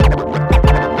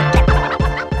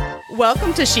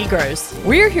Welcome to She Grows.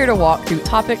 We're here to walk through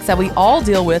topics that we all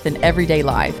deal with in everyday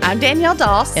life. I'm Danielle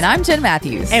Doss. And I'm Jen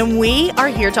Matthews. And we are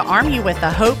here to arm you with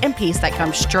the hope and peace that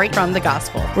comes straight from the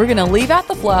gospel. We're going to leave out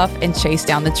the fluff and chase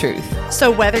down the truth. So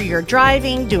whether you're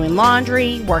driving, doing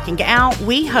laundry, working out,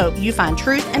 we hope you find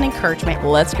truth and encouragement.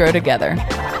 Let's grow together.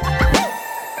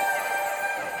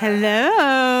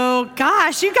 Hello.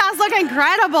 Gosh, you guys look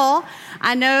incredible.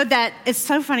 I know that it's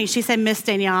so funny. She said Miss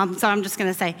Danielle, so I'm just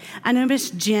going to say, I know Miss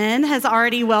Jen has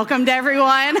already welcomed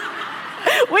everyone.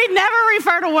 We never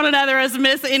refer to one another as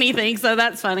Miss anything, so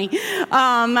that's funny.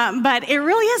 But it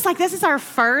really is like this is our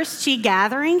first She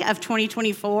Gathering of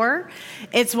 2024.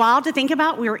 It's wild to think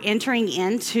about. We're entering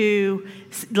into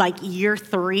like year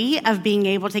 3 of being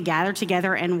able to gather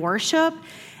together and worship.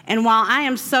 And while I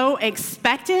am so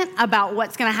expectant about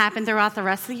what's going to happen throughout the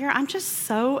rest of the year, I'm just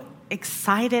so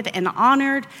excited and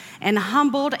honored and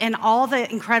humbled and all the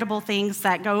incredible things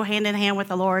that go hand in hand with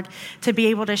the Lord to be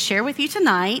able to share with you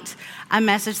tonight a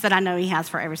message that I know He has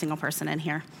for every single person in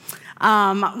here.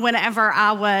 Whenever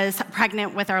I was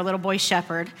pregnant with our little boy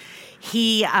Shepherd,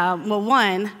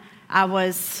 I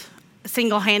was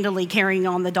single-handedly carrying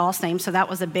on the Doss name, so that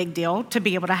was a big deal to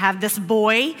be able to have this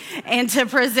boy and to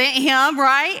present him,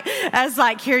 right? As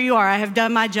like, here you are, I have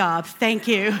done my job, thank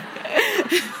you.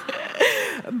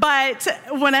 But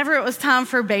whenever it was time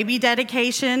for baby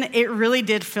dedication, it really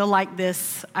did feel like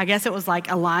this, I guess it was like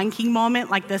a Lion King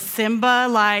moment, like this Simba,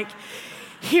 like,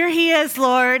 here he is,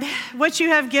 Lord, what you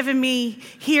have given me,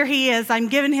 here he is, I'm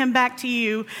giving him back to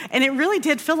you. And it really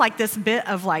did feel like this bit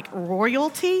of like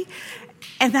royalty.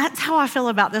 And that's how I feel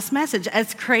about this message.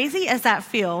 As crazy as that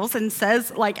feels and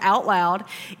says like out loud,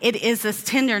 it is this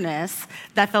tenderness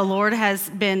that the Lord has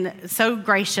been so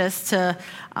gracious to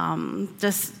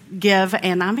just give.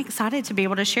 And I'm excited to be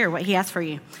able to share what He has for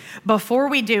you. Before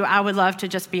we do, I would love to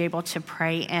just be able to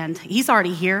pray. And He's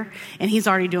already here and He's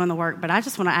already doing the work. But I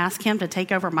just want to ask Him to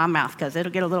take over my mouth because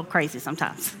it'll get a little crazy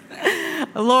sometimes.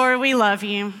 Lord, we love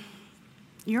you.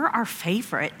 You're our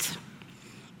favorite.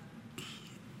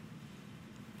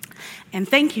 And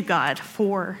thank you, God,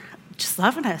 for just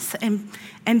loving us and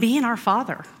being our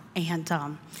Father. And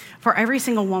for every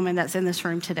single woman that's in this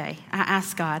room today, I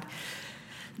ask, God,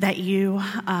 that you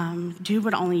do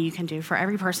what only you can do for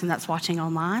every person that's watching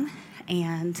online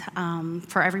and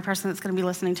for every person that's going to be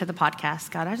listening to the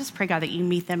podcast. God, I just pray, God, that you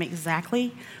meet them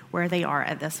exactly where they are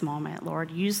at this moment.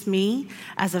 Lord, use me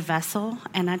as a vessel,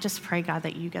 and I just pray, God,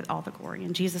 that you get all the glory.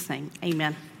 In Jesus' name,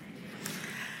 amen.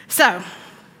 So,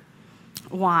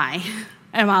 why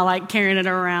am I like carrying it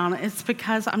around? It's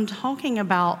because I'm talking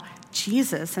about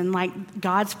Jesus and like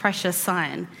God's precious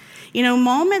Son. You know,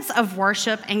 moments of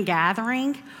worship and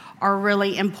gathering are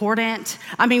really important.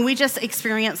 I mean, we just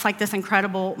experienced like this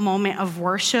incredible moment of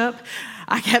worship.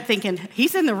 I kept thinking,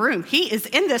 He's in the room. He is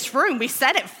in this room. We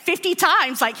said it 50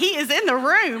 times, like He is in the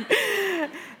room.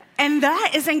 And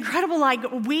that is incredible. Like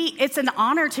it's an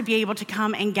honor to be able to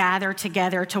come and gather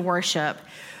together to worship.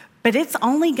 But it's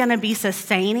only going to be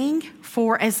sustaining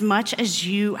for as much as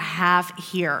you have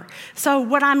here. So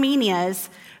what I mean is,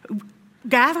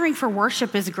 gathering for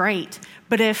worship is great,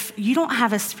 but if you don't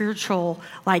have a spiritual,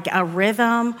 like a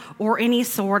rhythm or any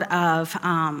sort of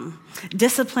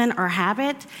discipline or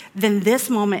habit, then this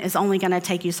moment is only going to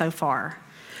take you so far.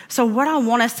 So what I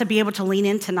want us to be able to lean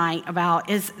in tonight about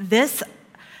is this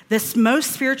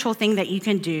most spiritual thing that you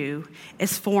can do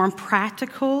is form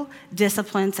practical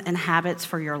disciplines and habits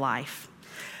for your life.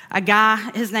 A guy,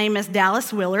 his name is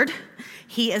Dallas Willard.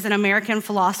 He is an American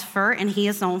philosopher, and he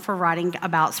is known for writing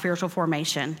about spiritual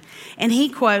formation. And he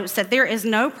quotes that there is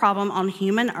no problem on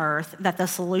human earth that the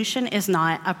solution is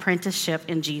not apprenticeship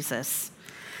in Jesus.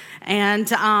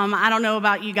 And I don't know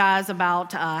about you guys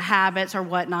about habits or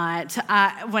whatnot.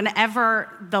 Whenever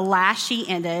the last She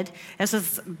ended, this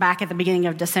was back at the beginning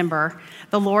of December,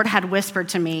 the Lord had whispered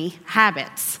to me,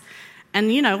 habits. And,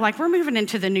 you know, like we're moving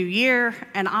into the new year,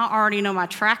 and I already know my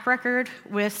track record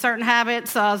with certain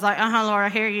habits. So I was like, Lord, I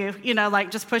hear you. You know,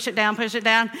 like just push it down.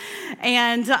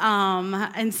 And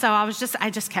so I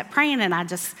just kept praying, and I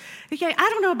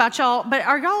don't know about y'all, but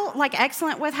are y'all like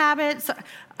excellent with habits?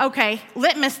 Okay,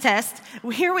 litmus test.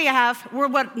 Here we're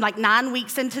like 9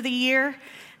 weeks into the year.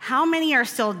 How many are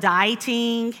still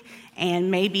dieting?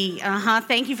 And maybe,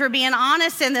 thank you for being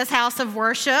honest in this house of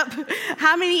worship.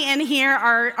 How many in here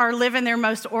are living their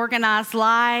most organized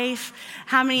life?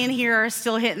 How many in here are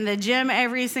still hitting the gym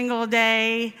every single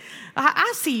day?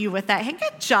 I see you with that. Hey,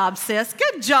 good job, sis.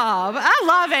 Good job. I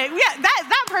love it. Yeah,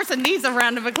 that person needs a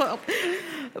round of applause.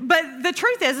 But the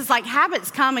truth is like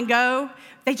habits come and go.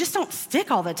 They just don't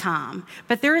stick all the time.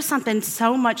 But there is something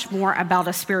so much more about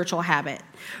a spiritual habit.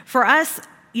 For us,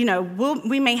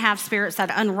 we may have spirits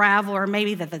that unravel, or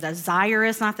maybe that the desire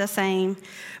is not the same.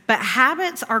 But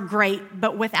habits are great,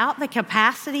 but without the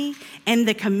capacity and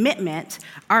the commitment,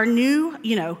 our new,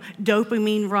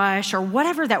 dopamine rush or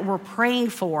whatever that we're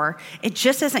praying for, it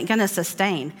just isn't going to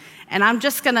sustain. And I'm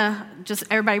just going to,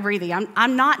 everybody breathing,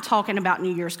 I'm not talking about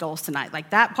New Year's goals tonight. Like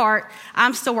that part,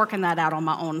 I'm still working that out on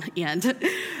my own end.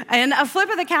 And a flip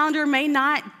of the calendar may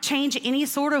not change any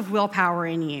sort of willpower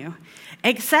in you,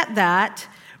 except that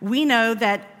we know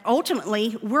that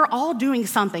ultimately we're all doing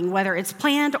something, whether it's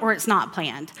planned or it's not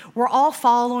planned. We're all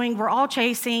following, we're all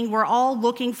chasing, we're all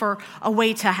looking for a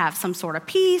way to have some sort of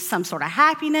peace, some sort of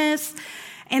happiness.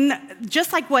 And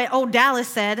just like what old Dallas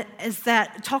said, is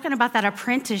that talking about that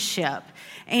apprenticeship.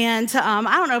 And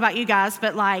I don't know about you guys,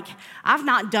 but I've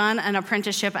not done an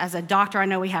apprenticeship as a doctor. I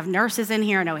know we have nurses in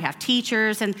here. I know we have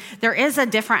teachers. And there is a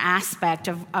different aspect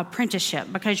of apprenticeship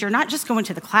because you're not just going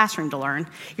to the classroom to learn.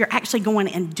 You're actually going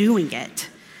and doing it.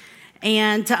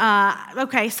 And,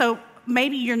 so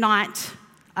maybe you're not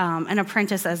an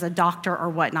apprentice as a doctor or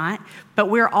whatnot, but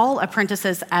we're all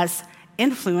apprentices as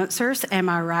influencers, am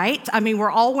I right? I mean, we're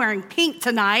all wearing pink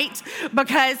tonight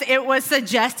because it was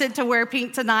suggested to wear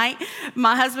pink tonight.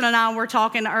 My husband and I were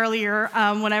talking earlier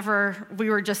whenever we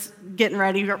were just getting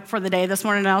ready for the day this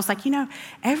morning, and I was like,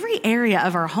 every area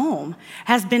of our home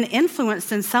has been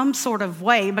influenced in some sort of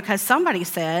way because somebody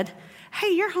said,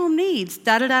 hey, your home needs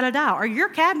da-da-da-da-da, or your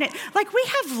cabinet. We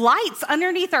have lights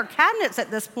underneath our cabinets at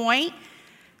this point.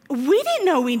 We didn't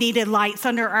know we needed lights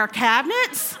under our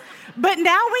cabinets. But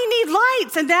now we need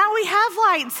lights, and now we have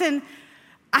lights, and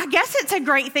I guess it's a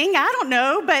great thing. I don't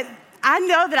know, but I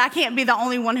know that I can't be the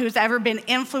only one who's ever been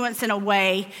influenced in a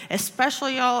way,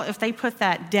 especially y'all if they put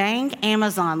that dang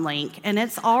Amazon link, and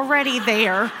it's already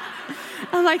there.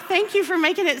 I'm like, thank you for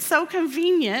making it so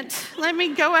convenient. Let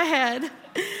me go ahead.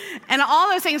 And all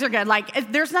those things are good.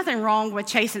 There's nothing wrong with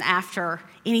chasing after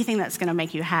anything that's going to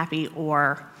make you happy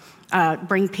or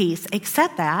bring peace,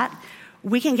 except that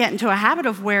we can get into a habit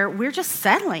of where we're just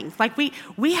settling.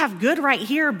 We have good right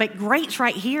here, but great's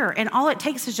right here. And all it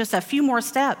takes is just a few more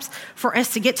steps for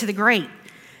us to get to the great.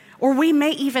 Or we may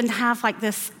even have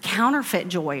this counterfeit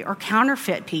joy or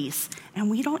counterfeit peace, and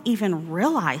we don't even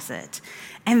realize it.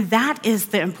 And that is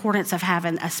the importance of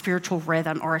having a spiritual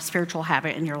rhythm or a spiritual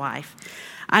habit in your life.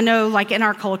 I know, in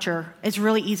our culture, it's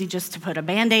really easy just to put a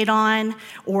Band-Aid on,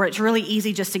 or it's really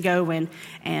easy just to go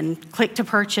and click to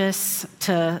purchase,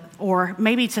 or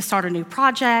maybe to start a new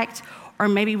project, or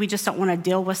maybe we just don't want to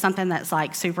deal with something that's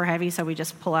super heavy, so we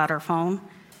just pull out our phone,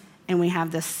 and we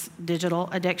have this digital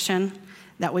addiction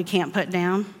that we can't put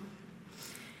down.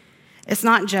 It's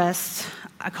not just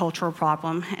a cultural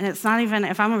problem, and it's not even,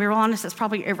 if I'm going to be real honest,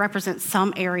 it represents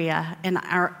some area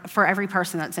for every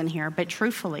person that's in here, but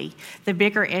truthfully, the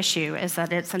bigger issue is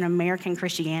that it's an American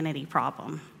Christianity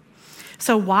problem.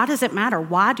 So why does it matter?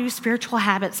 Why do spiritual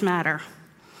habits matter?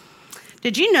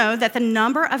 Did you know that the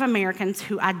number of Americans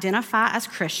who identify as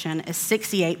Christian is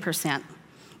 68%?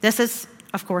 This is,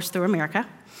 of course, through America.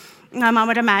 I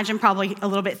would imagine probably a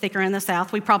little bit thicker in the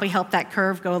South. We probably helped that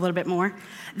curve go a little bit more.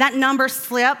 That number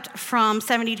slipped from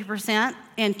 72%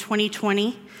 in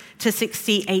 2020 to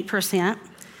 68%.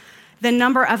 The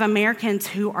number of Americans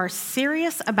who are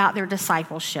serious about their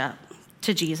discipleship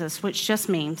to Jesus, which just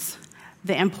means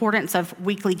the importance of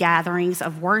weekly gatherings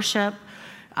of worship,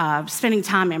 spending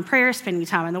time in prayer, spending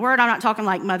time in the Word. I'm not talking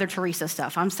like Mother Teresa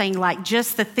stuff. I'm saying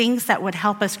just the things that would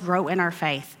help us grow in our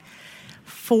faith.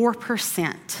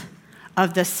 4%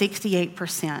 of the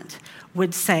 68%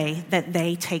 would say that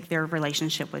they take their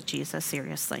relationship with Jesus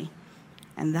seriously.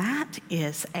 And that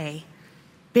is a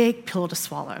big pill to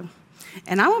swallow.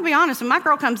 And I'm going to be honest, when my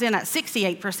girl comes in at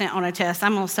 68% on a test,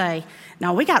 I'm going to say,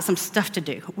 no, we got some stuff to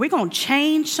do. We're going to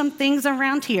change some things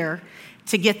around here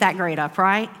to get that grade up,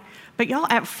 right? But y'all,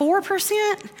 at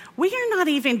 4%, we are not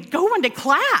even going to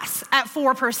class at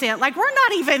 4%. We're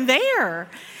not even there.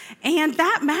 And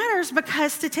that matters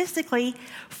because statistically,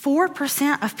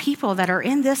 4% of people that are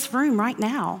in this room right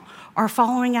now are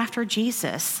following after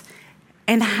Jesus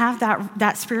and have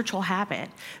that spiritual habit.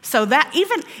 So that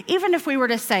even if we were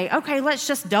to say, okay, let's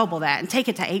just double that and take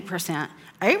it to 8%,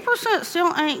 8%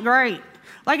 still ain't great.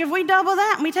 If we double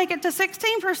that and we take it to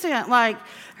 16%,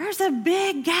 there's a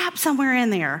big gap somewhere in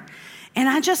there. And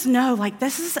I just know,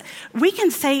 we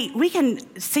can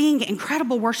sing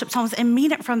incredible worship songs and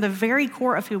mean it from the very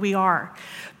core of who we are.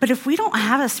 But if we don't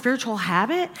have a spiritual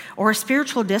habit or a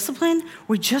spiritual discipline,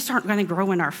 we just aren't going to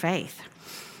grow in our faith.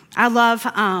 I love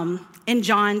in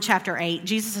John chapter 8,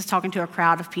 Jesus is talking to a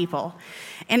crowd of people.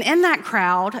 And in that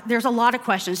crowd, there's a lot of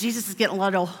questions. Jesus is getting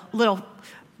a little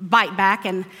bite back,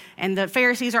 and the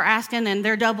Pharisees are asking, and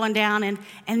they're doubling down,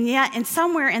 and yet, and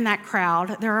somewhere in that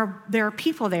crowd, there are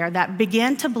people there that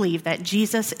begin to believe that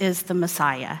Jesus is the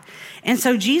Messiah. And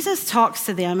so Jesus talks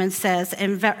to them and says,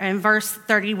 in verse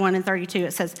 31 and 32,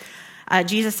 it says,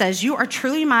 Jesus says, "You are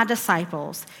truly my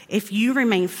disciples if you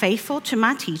remain faithful to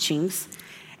my teachings,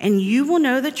 and you will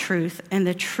know the truth, and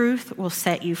the truth will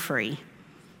set you free."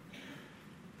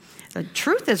 The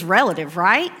truth is relative,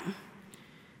 right?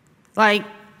 Like,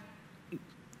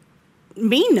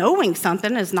 me knowing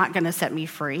something is not going to set me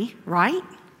free, right?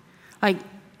 Like,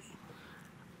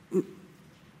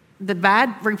 the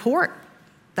bad report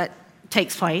that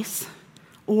takes place,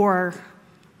 or,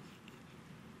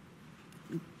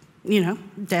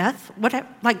 death, whatever,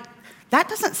 like, that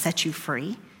doesn't set you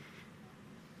free.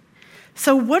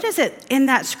 So what is it in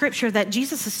that scripture that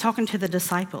Jesus is talking to the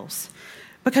disciples?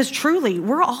 Because truly,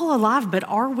 we're all alive, but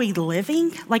are we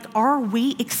living? Like, are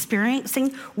we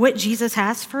experiencing what Jesus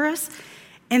has for us?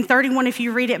 In 31, if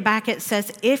you read it back, it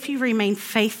says, "If you remain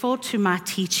faithful to my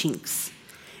teachings,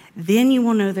 then you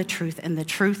will know the truth, and the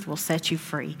truth will set you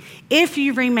free." If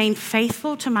you remain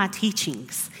faithful to my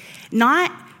teachings,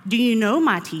 not do you know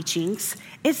my teachings,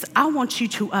 it's I want you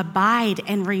to abide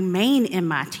and remain in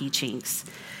my teachings.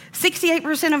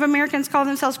 68% of Americans call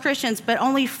themselves Christians, but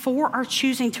only 4 are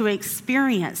choosing to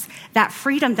experience that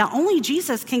freedom that only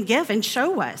Jesus can give and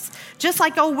show us. Just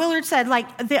like old Willard said,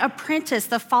 like the apprentice,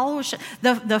 the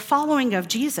following of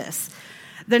Jesus.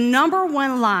 The number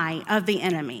one lie of the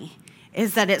enemy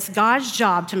is that it's God's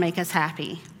job to make us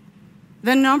happy.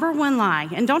 The number one lie.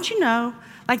 And don't you know,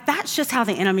 like that's just how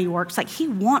the enemy works. Like he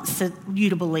wants you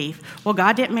to believe, well,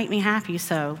 God didn't make me happy,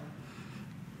 so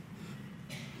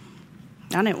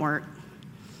that didn't work.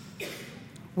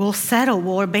 We'll settle.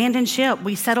 We'll abandon ship.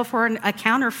 We settle for a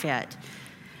counterfeit.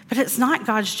 But it's not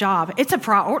God's job. It's a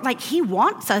priority. Like he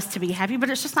wants us to be happy, but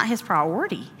it's just not his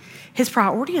priority. His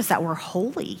priority is that we're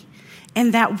holy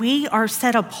and that we are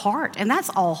set apart. And that's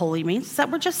all holy means, is that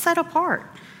we're just set apart.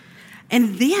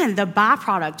 And then the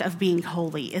byproduct of being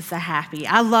holy is the happy.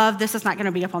 I love, this is not going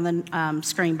to be up on the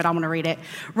screen, but I want to read it.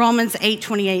 Romans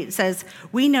 8:28 says,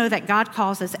 "We know that God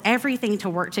causes everything to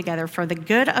work together for the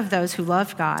good of those who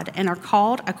love God and are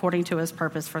called according to his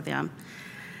purpose for them."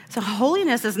 So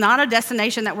holiness is not a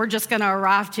destination that we're just going to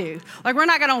arrive to. Like we're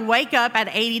not going to wake up at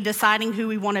 80 deciding who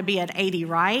we want to be at 80,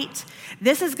 right?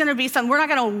 This is going to be something, we're not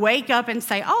going to wake up and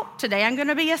say, oh, today I'm going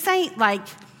to be a saint. Like,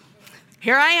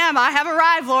 here I am, I have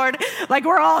arrived, Lord. Like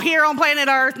we're all here on planet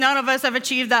Earth. None of us have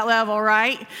achieved that level,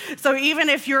 right? So even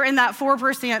if you're in that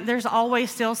 4%, there's always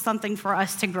still something for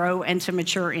us to grow and to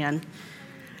mature in.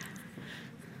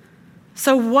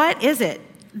 So what is it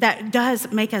that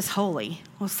does make us holy?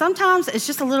 Well, sometimes it's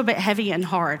just a little bit heavy and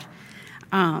hard.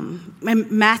 In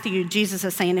Matthew, Jesus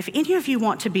is saying, if any of you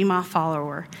want to be my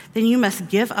follower, then you must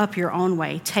give up your own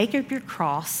way, take up your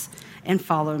cross, and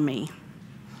follow me.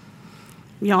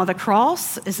 Y'all, the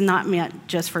cross is not meant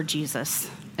just for Jesus.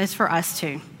 It's for us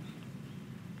too.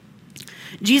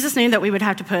 Jesus knew that we would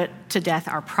have to put to death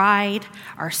our pride,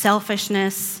 our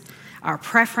selfishness, our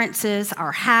preferences,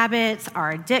 our habits, our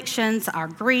addictions, our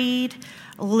greed,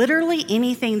 literally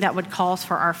anything that would cause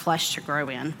for our flesh to grow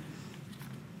in.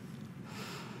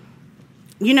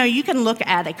 You know, you can look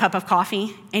at a cup of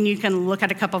coffee and you can look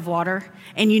at a cup of water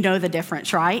and you know the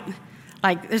difference, right?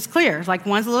 Like, it's clear. Like,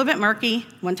 one's a little bit murky,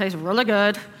 one tastes really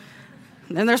good,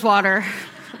 then there's water.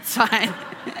 It's fine.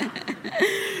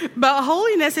 But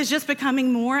holiness is just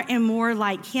becoming more and more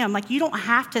like him. Like, you don't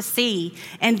have to see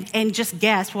and just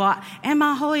guess, well, am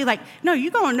I holy? Like, no,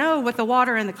 you're going to know what the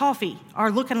water and the coffee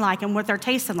are looking like and what they're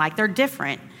tasting like. They're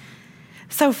different.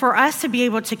 So for us to be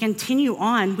able to continue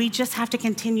on, we just have to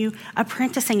continue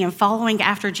apprenticing and following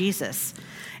after Jesus.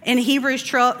 In Hebrews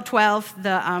 12,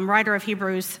 the writer of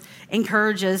Hebrews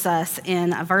encourages us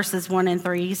in verses 1 and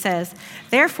 3. He says,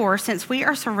 "Therefore, since we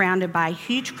are surrounded by a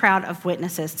huge crowd of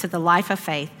witnesses to the life of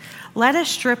faith, let us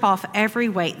strip off every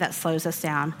weight that slows us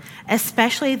down,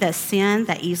 especially the sin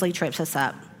that easily trips us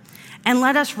up. And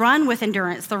let us run with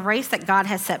endurance the race that God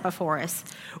has set before us.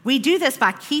 We do this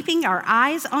by keeping our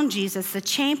eyes on Jesus, the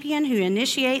champion who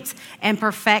initiates and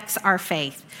perfects our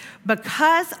faith.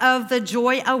 Because of the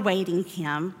joy awaiting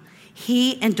him,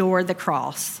 he endured the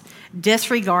cross,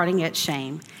 disregarding its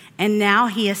shame. And now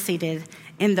he is seated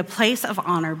in the place of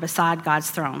honor beside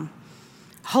God's throne."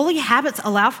 Holy habits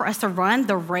allow for us to run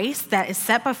the race that is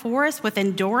set before us with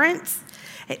endurance.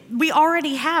 We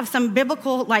already have some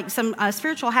biblical, like some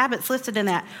spiritual habits listed in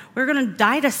that. We're going to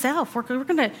die to self. We're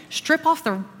going to strip off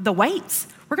the weights.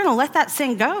 We're going to let that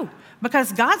sin go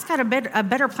because God's got a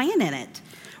better plan in it.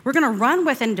 We're going to run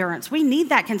with endurance. We need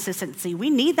that consistency. We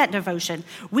need that devotion.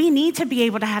 We need to be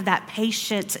able to have that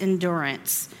patient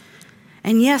endurance.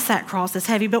 And yes, that cross is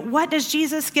heavy, but what does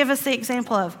Jesus give us the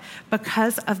example of?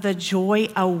 Because of the joy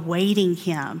awaiting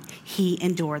him, he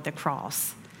endured the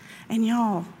cross. And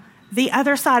y'all, the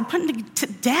other side, putting to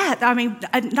death,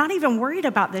 not even worried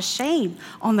about the shame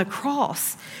on the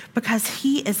cross because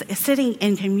he is sitting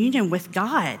in communion with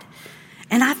God.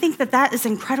 And I think that is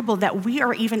incredible that we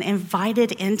are even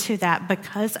invited into that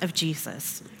because of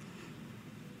Jesus.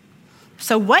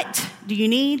 So what do you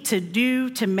need to do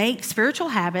to make spiritual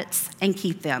habits and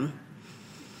keep them?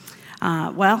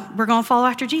 Well, we're going to follow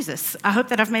after Jesus. I hope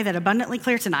that I've made that abundantly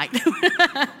clear tonight.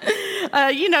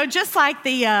 Just like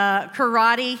the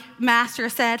karate master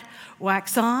said,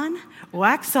 wax on,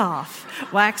 wax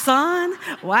off, wax on,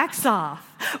 wax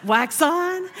off, wax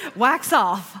on, wax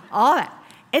off, all that.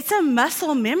 It's a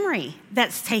muscle memory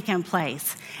that's taken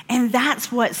place. And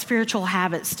that's what spiritual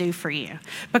habits do for you.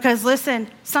 Because listen,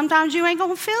 sometimes you ain't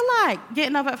gonna feel like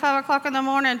getting up at 5 o'clock in the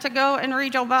morning to go and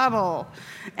read your Bible.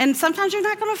 And sometimes you're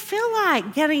not gonna feel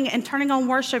like getting and turning on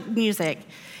worship music.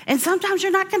 And sometimes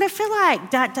you're not gonna feel like ...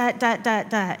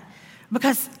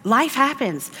 Because life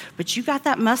happens. But you got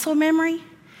that muscle memory,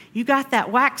 you got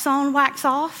that wax on, wax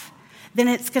off, then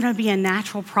it's gonna be a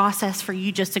natural process for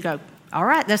you just to go, all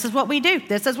right, this is what we do.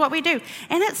 This is what we do.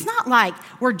 And it's not like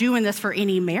we're doing this for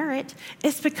any merit.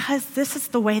 It's because this is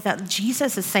the way that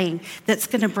Jesus is saying that's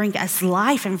going to bring us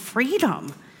life and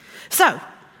freedom. So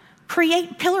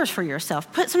create pillars for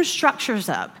yourself. Put some structures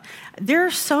up. There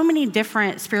are so many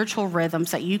different spiritual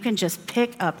rhythms that you can just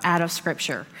pick up out of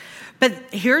Scripture.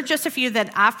 But here are just a few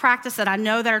that I've practiced that I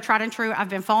know that are tried and true. I've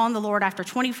been following the Lord for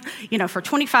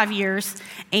 25 years.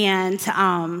 And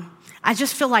I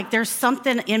just feel like there's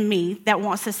something in me that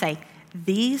wants to say,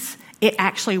 it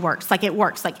actually works. Like it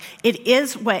works. Like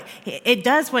it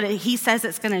does what he says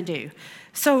it's going to do.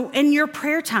 So in your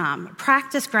prayer time,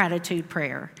 practice gratitude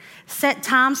prayer. Set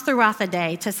times throughout the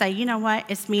day to say, you know what,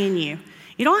 it's me and you.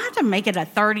 You don't have to make it a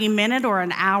 30-minute or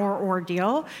an hour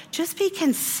ordeal. Just be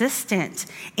consistent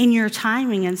in your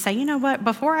timing and say, you know what,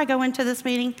 before I go into this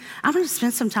meeting, I'm going to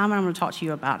spend some time and I'm going to talk to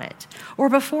you about it. Or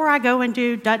before I go and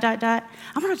do ... I'm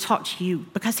going to talk to you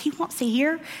because he wants to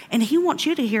hear and he wants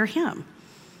you to hear him.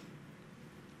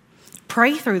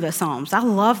 Pray through the Psalms. I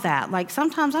love that. Like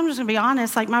sometimes I'm just going to be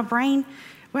honest, like my brain,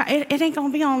 well, it ain't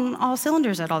going to be on all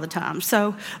cylinders at all the time.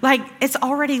 So like it's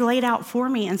already laid out for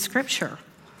me in Scripture.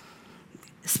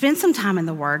 Spend some time in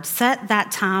the Word. Set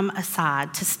that time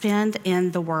aside to spend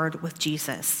in the Word with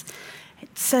Jesus.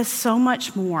 It says so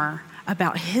much more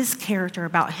about his character,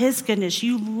 about his goodness.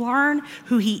 You learn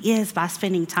who he is by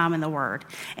spending time in the Word.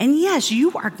 And yes,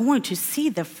 you are going to see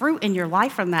the fruit in your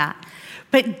life from that.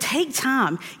 But take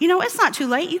time. It's not too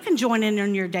late. You can join in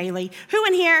on your daily. Who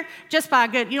in here, just by a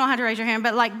good, you don't have to raise your hand,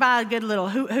 but like by a good little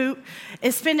who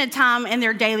is spending time in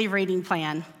their daily reading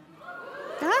plan?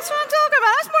 That's what I'm talking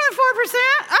about. That's more than 4%.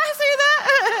 I see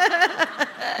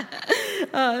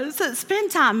that. So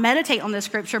spend time, meditate on the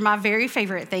Scripture. My very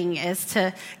favorite thing is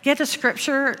to get a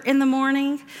Scripture in the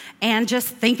morning and just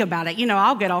think about it.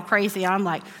 I'll get all crazy. I'm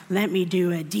like, let me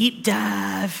do a deep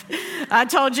dive. I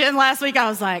told Jen last week, I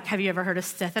was like, have you ever heard of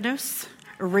Stephanos?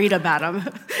 Read about him.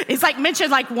 It's like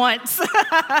mentioned like once.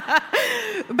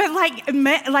 But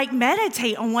like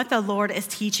meditate on what the Lord is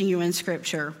teaching you in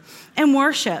Scripture. And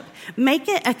worship. Make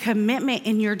it a commitment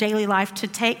in your daily life to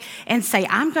take and say,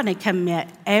 I'm going to commit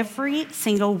every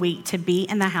single week to be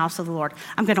in the house of the Lord.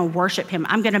 I'm going to worship him.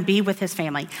 I'm going to be with his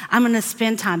family. I'm going to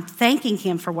spend time thanking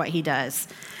him for what he does.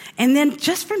 And then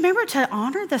just remember to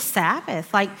honor the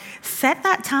Sabbath. Like, set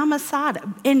that time aside.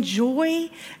 Enjoy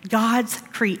God's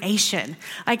creation.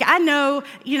 Like, I know,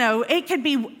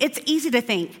 it's easy to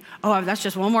think, oh, that's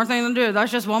just one more thing to do.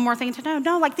 That's just one more thing to know.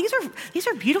 No, like, these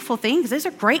are beautiful things. These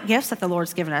are great gifts that the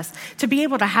Lord's given us to be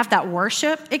able to have that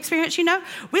worship experience.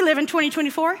 We live in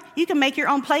 2024. You can make your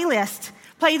own playlist.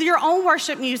 Play your own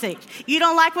worship music. You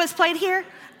don't like what's played here?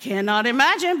 Cannot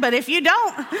imagine, but if you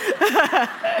don't,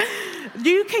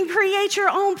 you can create your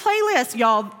own playlist.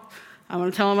 Y'all, I'm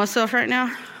going to tell myself right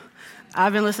now,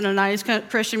 I've been listening to 90s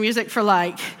Christian music for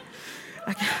like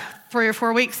 3 or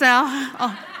 4 weeks now.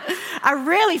 I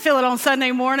really feel it on Sunday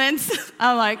mornings.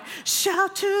 I'm like,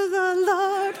 shout to the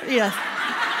Lord. Yes.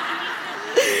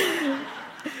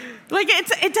 Like,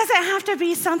 it doesn't have to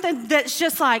be something that's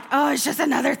just like, oh, it's just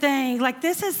another thing. Like,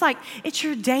 this is like, it's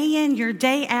your day in, your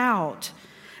day out.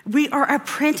 We are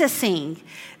apprenticing.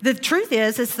 The truth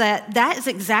is that is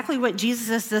exactly what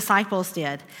Jesus' disciples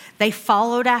did. They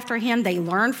followed after him. They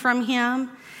learned from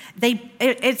him.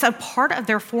 It's a part of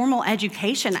their formal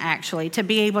education, actually, to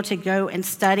be able to go and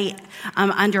study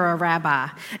under a rabbi.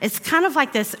 It's kind of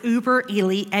like this uber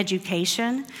elite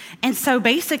education. And so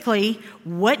basically,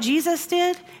 what Jesus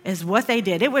did is what they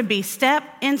did. It would be step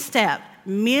in step,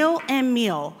 meal in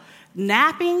meal,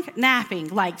 napping,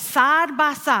 like side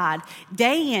by side,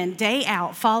 day in, day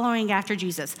out, following after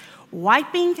Jesus,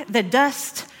 wiping the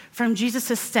dust from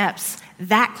Jesus' steps,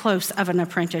 that close of an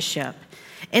apprenticeship.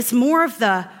 It's more of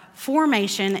the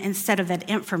formation instead of that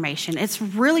information. It's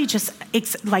really just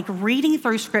like reading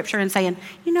through scripture and saying,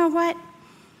 you know what?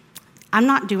 I'm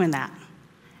not doing that.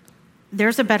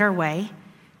 There's a better way,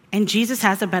 and Jesus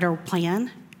has a better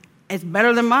plan. It's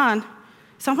better than mine,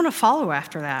 so I'm going to follow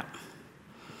after that.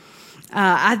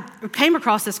 I came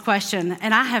across this question,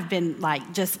 and I have been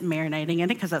like just marinating in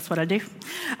it because that's what I do.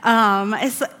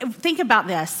 Think about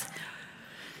this.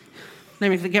 Let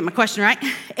me get my question right.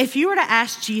 If you were to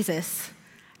ask Jesus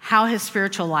how his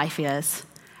spiritual life is,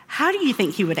 how do you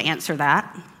think he would answer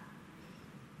that?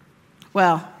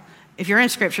 Well, if you're in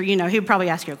scripture, you know he would probably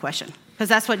ask you a question because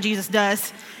that's what Jesus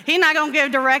does. He's not going to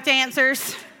give direct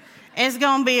answers. It's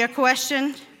going to be a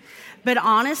question. But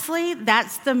honestly,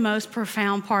 that's the most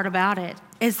profound part about it,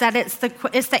 is that it's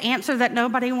the answer that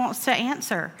nobody wants to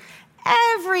answer.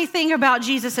 Everything about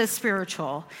Jesus is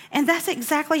spiritual, and that's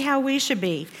exactly how we should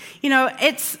be. You know,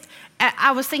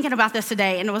 I was thinking about this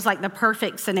today, and it was like the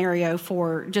perfect scenario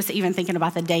for just even thinking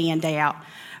about the day in, day out.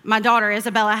 My daughter,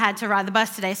 Isabella, had to ride the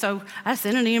bus today, so I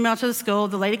sent an email to the school.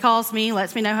 The lady calls me,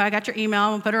 lets me know how I got your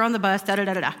email, and put her on the bus,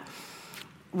 da-da-da-da-da.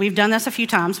 We've done this a few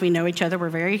times. We know each other. We're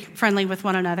very friendly with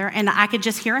one another. And I could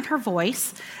just hear in her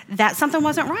voice that something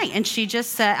wasn't right. And she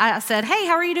just said, I said, hey,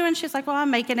 how are you doing? She's like, well,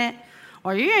 I'm making it.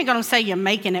 Or you ain't going to say you're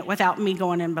making it without me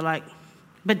going in, but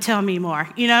tell me more,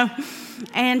 you know?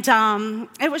 And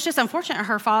it was just unfortunate.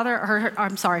 Her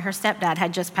stepdad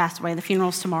had just passed away. The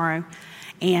funeral's tomorrow.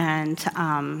 And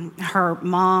her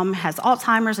mom has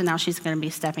Alzheimer's, and now she's going to be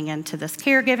stepping into this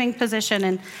caregiving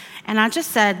position. And I just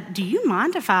said, do you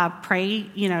mind if I pray,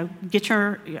 get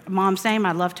your mom's name?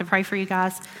 I'd love to pray for you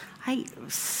guys.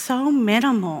 So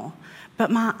minimal, but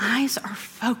my eyes are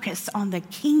focused on the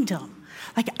kingdom.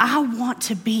 Like, I want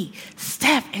to be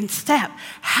step in step.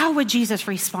 How would Jesus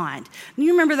respond?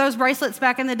 You remember those bracelets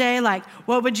back in the day? Like,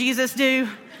 what would Jesus do?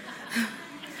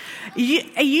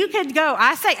 You could go,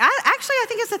 I think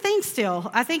it's a thing still.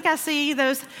 I think I see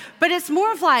those, but it's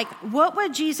more of like, what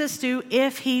would Jesus do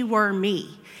if he were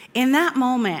me? In that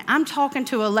moment, I'm talking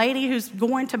to a lady who's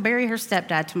going to bury her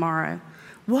stepdad tomorrow.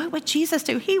 What would Jesus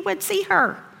do? He would see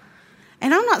her.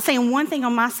 And I'm not saying one thing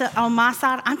on my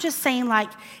side. I'm just saying, like,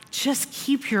 just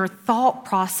keep your thought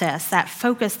process, that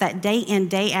focus, that day in,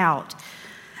 day out.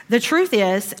 The truth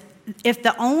is, if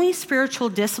the only spiritual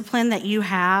discipline that you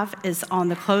have is on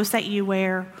the clothes that you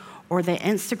wear, or the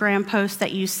Instagram post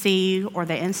that you see, or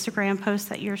the Instagram post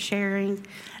that you're sharing,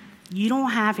 you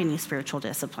don't have any spiritual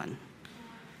discipline.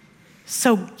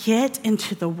 So get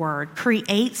into the Word.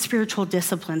 Create spiritual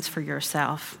disciplines for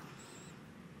yourself.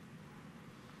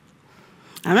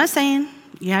 I'm not saying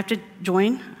you have to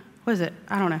join, what is it?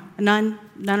 I don't know,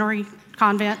 nunnery,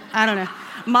 convent, I don't know,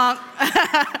 monk.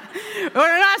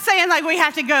 We're not saying like we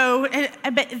have to go,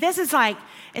 but this is like,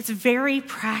 it's very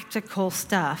practical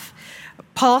stuff.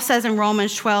 Paul says in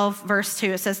Romans 12, verse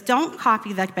 2, it says, don't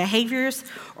copy the behaviors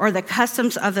or the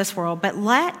customs of this world, but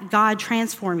let God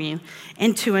transform you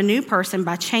into a new person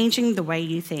by changing the way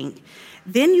you think.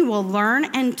 Then you will learn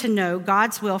and to know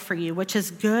God's will for you, which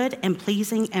is good and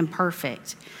pleasing and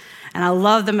perfect. And I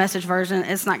love the Message version.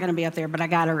 It's not going to be up there, but I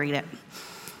got to read it.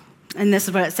 And this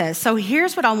is what it says. So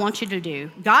here's what I want you to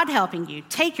do. God helping you.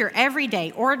 Take your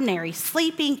everyday, ordinary,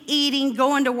 sleeping, eating,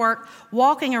 going to work,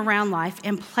 walking around life,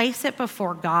 and place it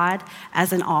before God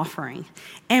as an offering.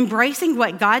 Embracing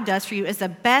what God does for you is the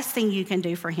best thing you can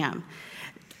do for him.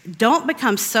 Don't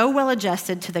become so well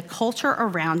adjusted to the culture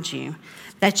around you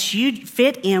that you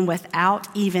fit in without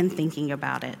even thinking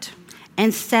about it.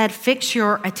 Instead, fix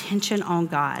your attention on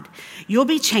God. You'll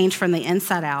be changed from the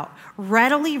inside out.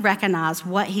 Readily recognize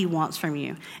what he wants from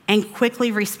you and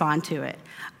quickly respond to it.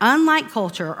 Unlike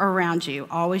culture around you,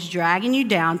 always dragging you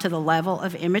down to the level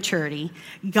of immaturity,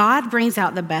 God brings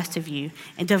out the best of you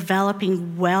and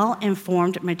developing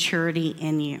well-informed maturity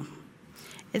in you.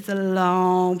 It's a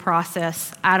long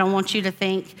process. I don't want you to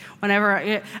think I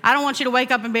don't want you to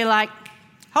wake up and be like,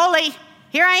 holy,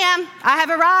 here I am. I have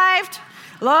arrived.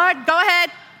 Lord, go ahead.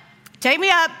 Take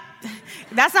me up.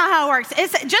 That's not how it works.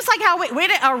 It's just like how we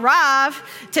didn't arrive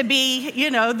to be,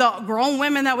 the grown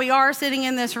women that we are sitting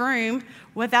in this room.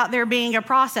 without there being a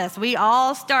process. We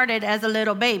all started as a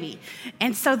little baby.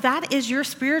 And so that is your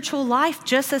spiritual life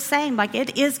just the same. Like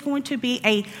it is going to be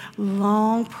a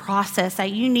long process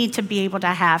that you need to be able to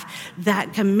have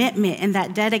that commitment and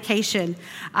that dedication.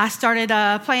 I started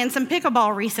playing some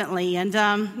pickleball recently, and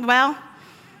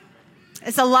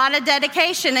it's a lot of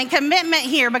dedication and commitment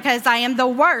here because I am the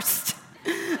worst.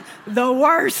 The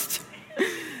worst.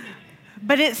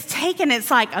 But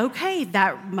it's like, okay,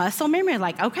 that muscle memory,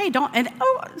 like, okay,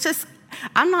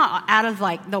 I'm not out of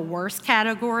like the worst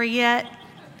category yet.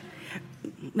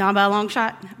 Not by a long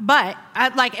shot. But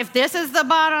if this is the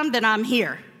bottom, then I'm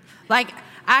here. Like,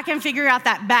 I can figure out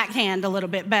that backhand a little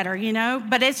bit better,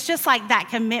 But it's just like that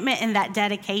commitment and that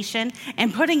dedication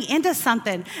and putting into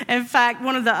something. In fact,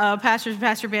 one of the pastors,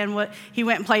 Pastor Ben, he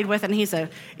went and played with, and he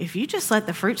said, if you just let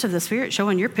the fruits of the Spirit show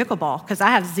in your pickleball, because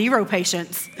I have zero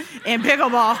patience in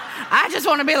pickleball. I just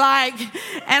want to be like,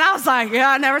 and I was like, yeah,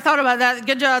 I never thought about that.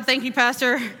 Good job. Thank you,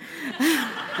 Pastor.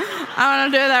 I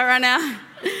want to do that right now.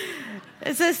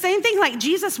 It's the same thing, like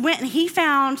Jesus went and he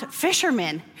found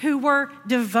fishermen who were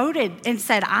devoted and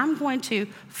said, I'm going to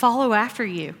follow after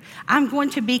you. I'm going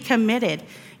to be committed.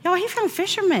 He found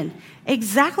fishermen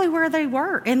exactly where they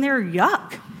were in their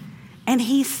yuck. And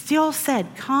he still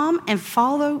said, come and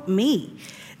follow me.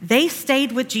 They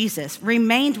stayed with Jesus,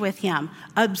 remained with him,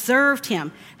 observed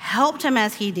him, helped him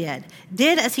as he did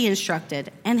as he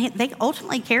instructed. And they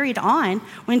ultimately carried on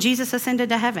when Jesus ascended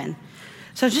to heaven.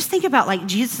 So just think about like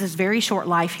Jesus' very short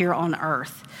life here on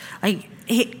earth. Like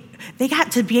they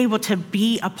got to be able to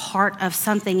be a part of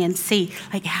something and see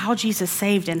like how Jesus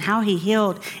saved and how he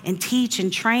healed and teach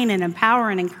and train and empower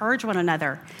and encourage one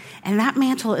another. And that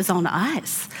mantle is on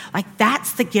us. Like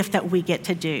that's the gift that we get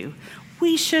to do.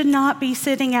 We should not be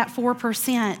sitting at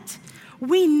 4%.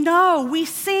 We know, we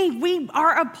sing, we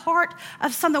are a part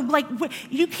of something. Like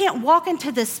you can't walk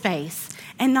into this space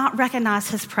and not recognize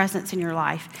his presence in your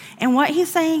life. And what he's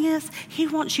saying is he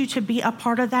wants you to be a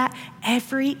part of that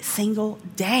every single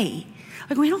day.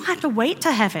 Like we don't have to wait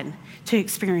to heaven to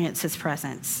experience his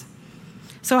presence.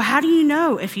 So how do you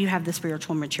know if you have the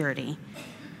spiritual maturity?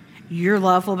 Your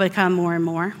love will become more and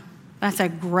more. That's a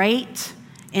great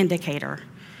indicator.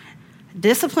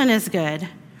 Discipline is good,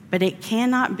 but it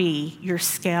cannot be your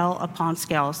scale upon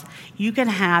scales. You can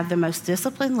have the most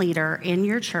disciplined leader in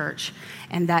your church,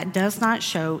 and that does not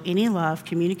show any love,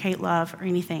 communicate love, or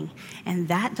anything. And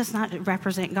that does not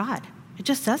represent God. It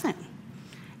just doesn't.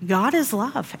 God is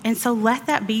love, and so let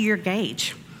that be your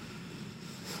gauge.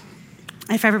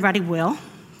 If everybody will,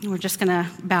 we're just gonna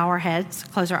bow our heads,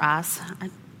 close our eyes. I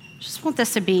just want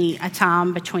this to be a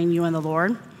time between you and the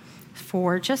Lord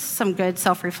for just some good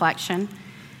self-reflection.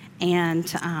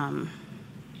 And I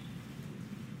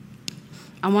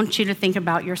want you to think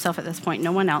about yourself at this point,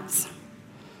 no one else.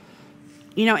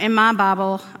 In my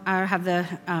Bible, I have the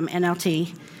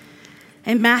NLT.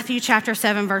 In Matthew chapter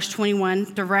 7, verse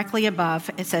 21, directly above,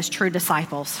 it says true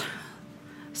disciples.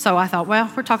 So I thought,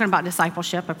 well, we're talking about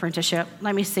discipleship, apprenticeship.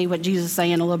 Let me see what Jesus is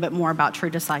saying a little bit more about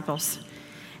true disciples.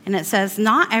 And it says,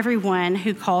 not everyone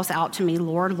who calls out to me,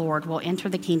 Lord, Lord, will enter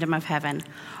the kingdom of heaven.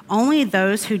 Only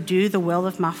those who do the will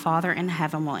of my Father in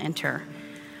heaven will enter.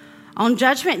 On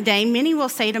judgment day, many will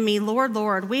say to me, Lord,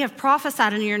 Lord, we have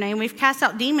prophesied in your name, we've cast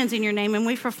out demons in your name, and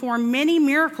we've performed many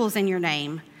miracles in your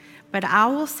name. But I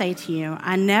will say to you,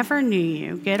 I never knew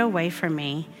you. Get away from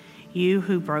me, you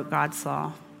who broke God's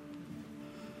law.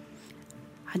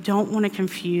 I don't want to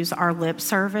confuse our lip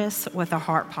service with a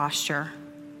heart posture.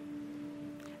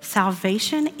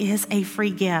 Salvation is a free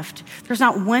gift. There's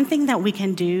not one thing that we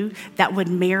can do that would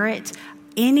merit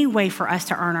any way for us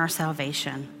to earn our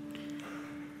salvation.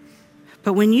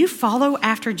 But when you follow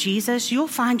after Jesus, you'll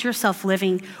find yourself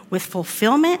living with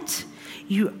fulfillment.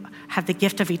 You have the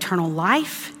gift of eternal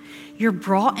life. You're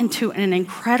brought into an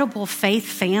incredible faith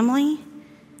family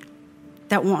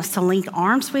that wants to link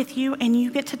arms with you, and you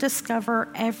get to discover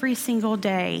every single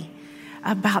day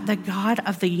about the God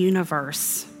of the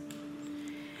universe.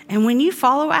 And when you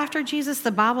follow after Jesus,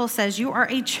 the Bible says you are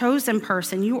a chosen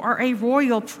person. You are a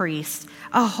royal priest,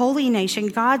 a holy nation,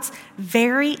 God's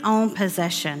very own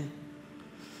possession.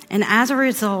 And as a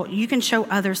result, you can show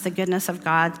others the goodness of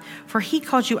God, for he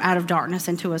called you out of darkness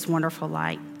into his wonderful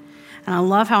light. And I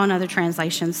love how another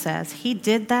translation says, he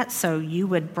did that so you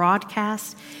would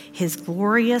broadcast his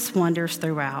glorious wonders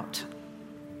throughout.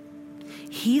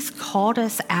 He's called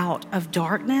us out of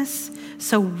darkness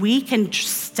so we can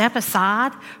step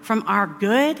aside from our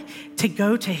good to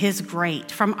go to his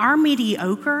great, from our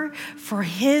mediocre for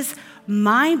his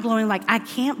mind-blowing, like, I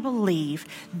can't believe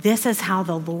this is how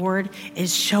the Lord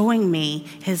is showing me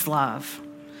his love.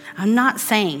 I'm not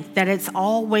saying that it's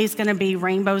always going to be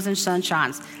rainbows and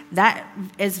sunshines. That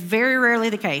is very rarely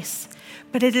the case.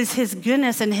 But it is his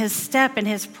goodness and his step and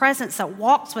his presence that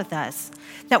walks with us,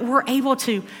 that we're able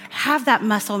to have that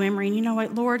muscle memory. And you know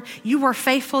what, Lord, you were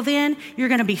faithful then, you're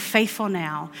going to be faithful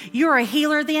now. You were a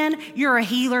healer then, you're a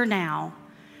healer now.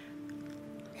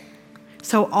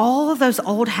 So all of those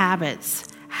old habits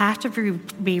have to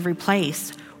be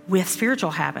replaced with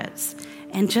spiritual habits.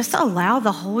 And just allow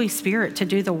the Holy Spirit to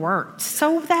do the work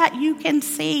so that you can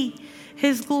see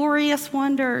his glorious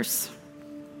wonders.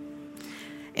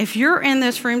 If you're in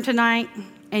this room tonight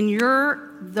and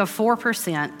you're the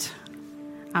 4%,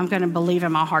 I'm going to believe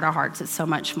in my heart of hearts it's so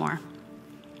much more.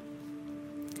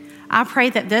 I pray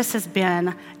that this has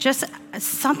been just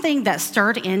something that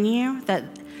stirred in you, that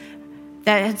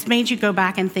has made you go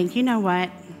back and think, you know what?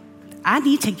 I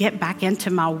need to get back into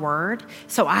my word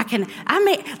so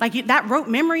that rote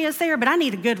memory is there, but I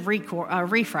need a good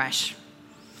refresh.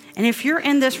 And if you're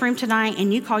in this room tonight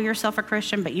and you call yourself a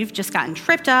Christian, but you've just gotten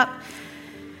tripped up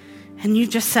and you've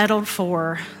just settled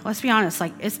for, let's be honest,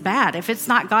 like it's bad. If it's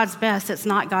not God's best, it's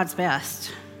not God's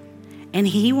best. And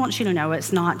he wants you to know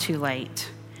it's not too late.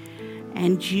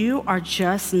 And you are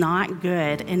just not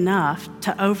good enough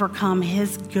to overcome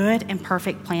his good and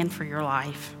perfect plan for your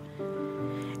life.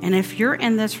 And if you're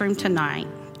in this room tonight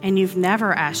and you've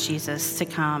never asked Jesus to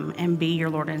come and be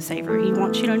your Lord and Savior, he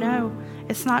wants you to know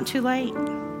it's not too late.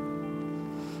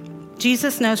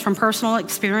 Jesus knows from personal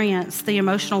experience the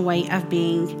emotional weight of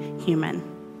being human.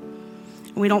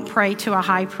 We don't pray to a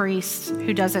high priest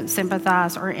who doesn't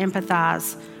sympathize or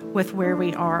empathize with where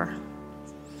we are.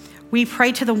 We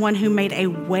pray to the one who made a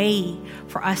way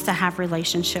for us to have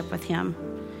relationship with him.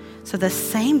 So the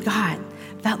same God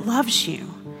that loves you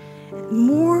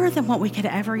more than what we could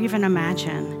ever even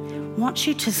imagine wants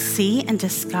you to see and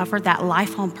discover that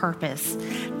life on purpose,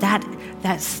 that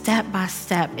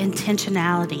step-by-step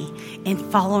intentionality in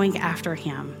following after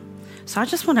him. So I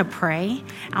just want to pray.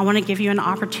 I want to give you an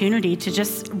opportunity to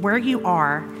just, where you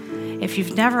are, if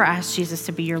you've never asked Jesus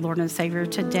to be your Lord and Savior,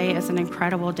 today is an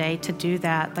incredible day to do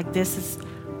that. Like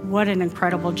what an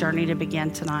incredible journey to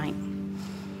begin tonight.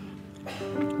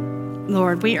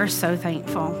 Lord, we are so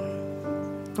thankful.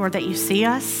 Lord, that you see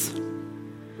us.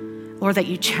 Lord, that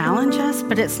you challenge us,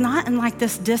 but it's not in like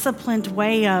this disciplined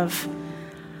way of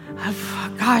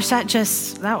gosh,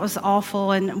 that was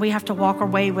awful, and we have to walk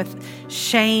away with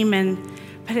shame,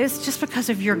 but it's just because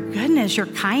of your goodness, your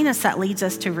kindness that leads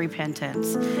us to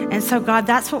repentance. And so, God,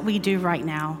 that's what we do right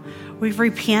now. We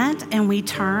repent and we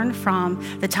turn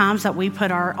from the times that we put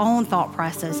our own thought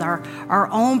processes, our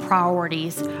own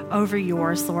priorities over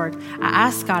yours, Lord. I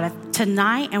ask, God,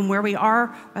 tonight and where we are,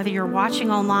 whether you're watching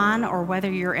online or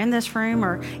whether you're in this room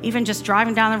or even just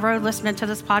driving down the road listening to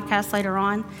this podcast later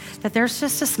on, that there's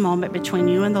just this moment between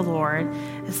you and the Lord.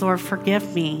 Is, Lord,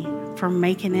 forgive me for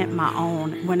making it my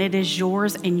own when it is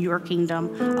yours and your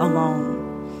kingdom alone.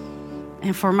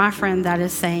 And for my friend that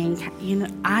is saying,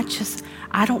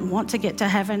 I don't want to get to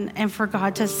heaven, and for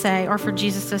God to say, or for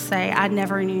Jesus to say, I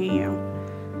never knew you.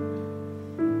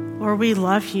 Lord, we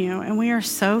love you, and we are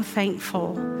so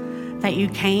thankful that you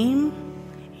came,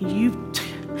 you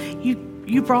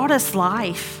brought us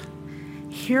life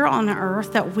here on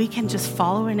earth that we can just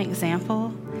follow an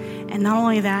example. And not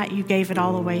only that, you gave it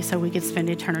all away so we could spend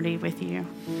eternity with you.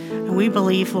 And we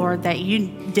believe, Lord, that you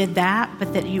did that,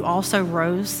 but that you also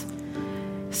rose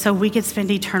so we could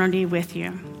spend eternity with you.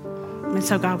 And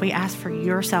so, God, we ask for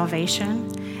your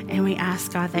salvation, and we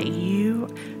ask, God, that you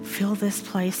fill this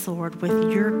place, Lord,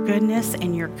 with your goodness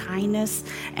and your kindness.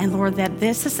 And, Lord, that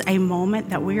this is a moment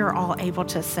that we are all able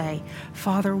to say,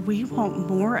 Father, we want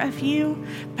more of you,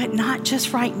 but not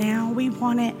just right now. We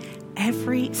want it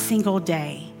every single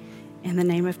day. In the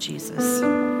name of Jesus.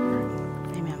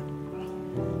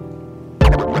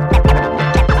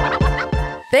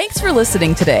 Thanks for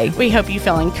listening today. We hope you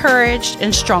feel encouraged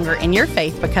and stronger in your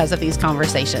faith because of these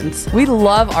conversations. We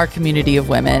love our community of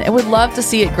women and would love to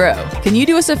see it grow. Can you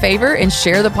do us a favor and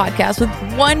share the podcast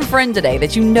with one friend today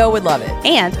that you know would love it?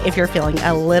 And if you're feeling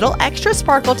a little extra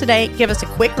sparkle today, give us a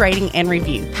quick rating and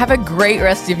review. Have a great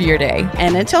rest of your day.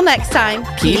 And until next time,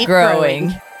 keep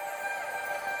growing.